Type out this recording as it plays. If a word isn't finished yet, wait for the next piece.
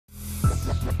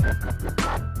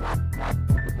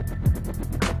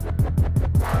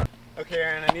Okay,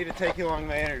 Aaron, I need to take you along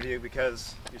my interview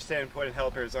because your standpoint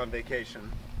helper is on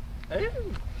vacation. Oh,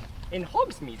 in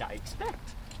Hogsmeade, I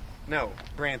expect. No,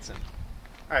 Branson.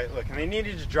 Alright, look, and they need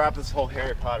you to drop this whole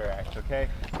Harry Potter act, okay?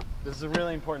 This is a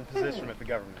really important position with the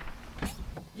government.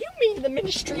 You mean the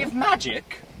Ministry of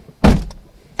Magic?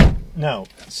 No,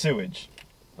 sewage.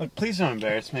 Look, please don't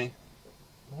embarrass me.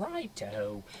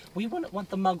 Righto. We wouldn't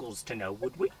want the Muggles to know,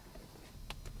 would we?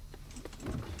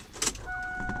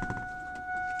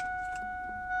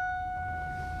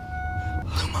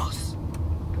 Lumos.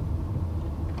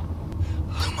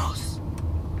 Lumos.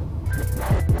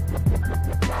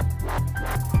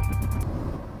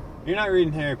 You're not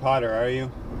reading Harry Potter, are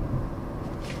you?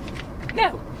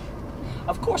 No,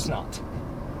 of course not.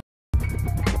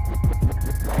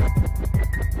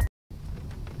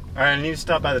 Alright, I need to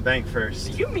stop by the bank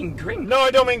first. You mean Gringotts? No,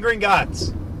 I don't mean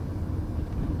Gringotts!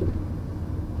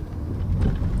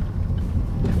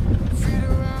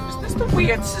 Is this the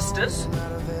Weird Sisters?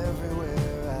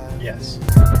 Yes.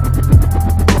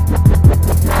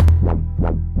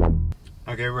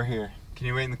 Okay, we're here. Can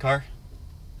you wait in the car?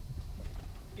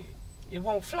 It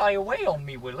won't fly away on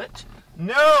me, will it?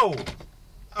 No!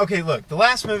 Okay, look, the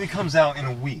last movie comes out in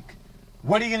a week.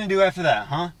 What are you gonna do after that,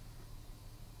 huh?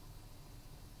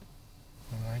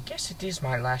 Well, I guess it is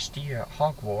my last year at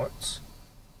Hogwarts.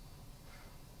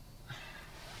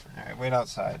 Alright, wait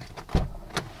outside.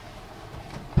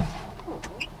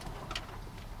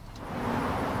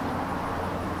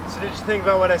 So did you think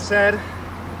about what I said?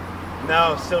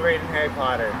 No, still reading Harry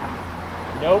Potter.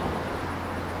 Nope.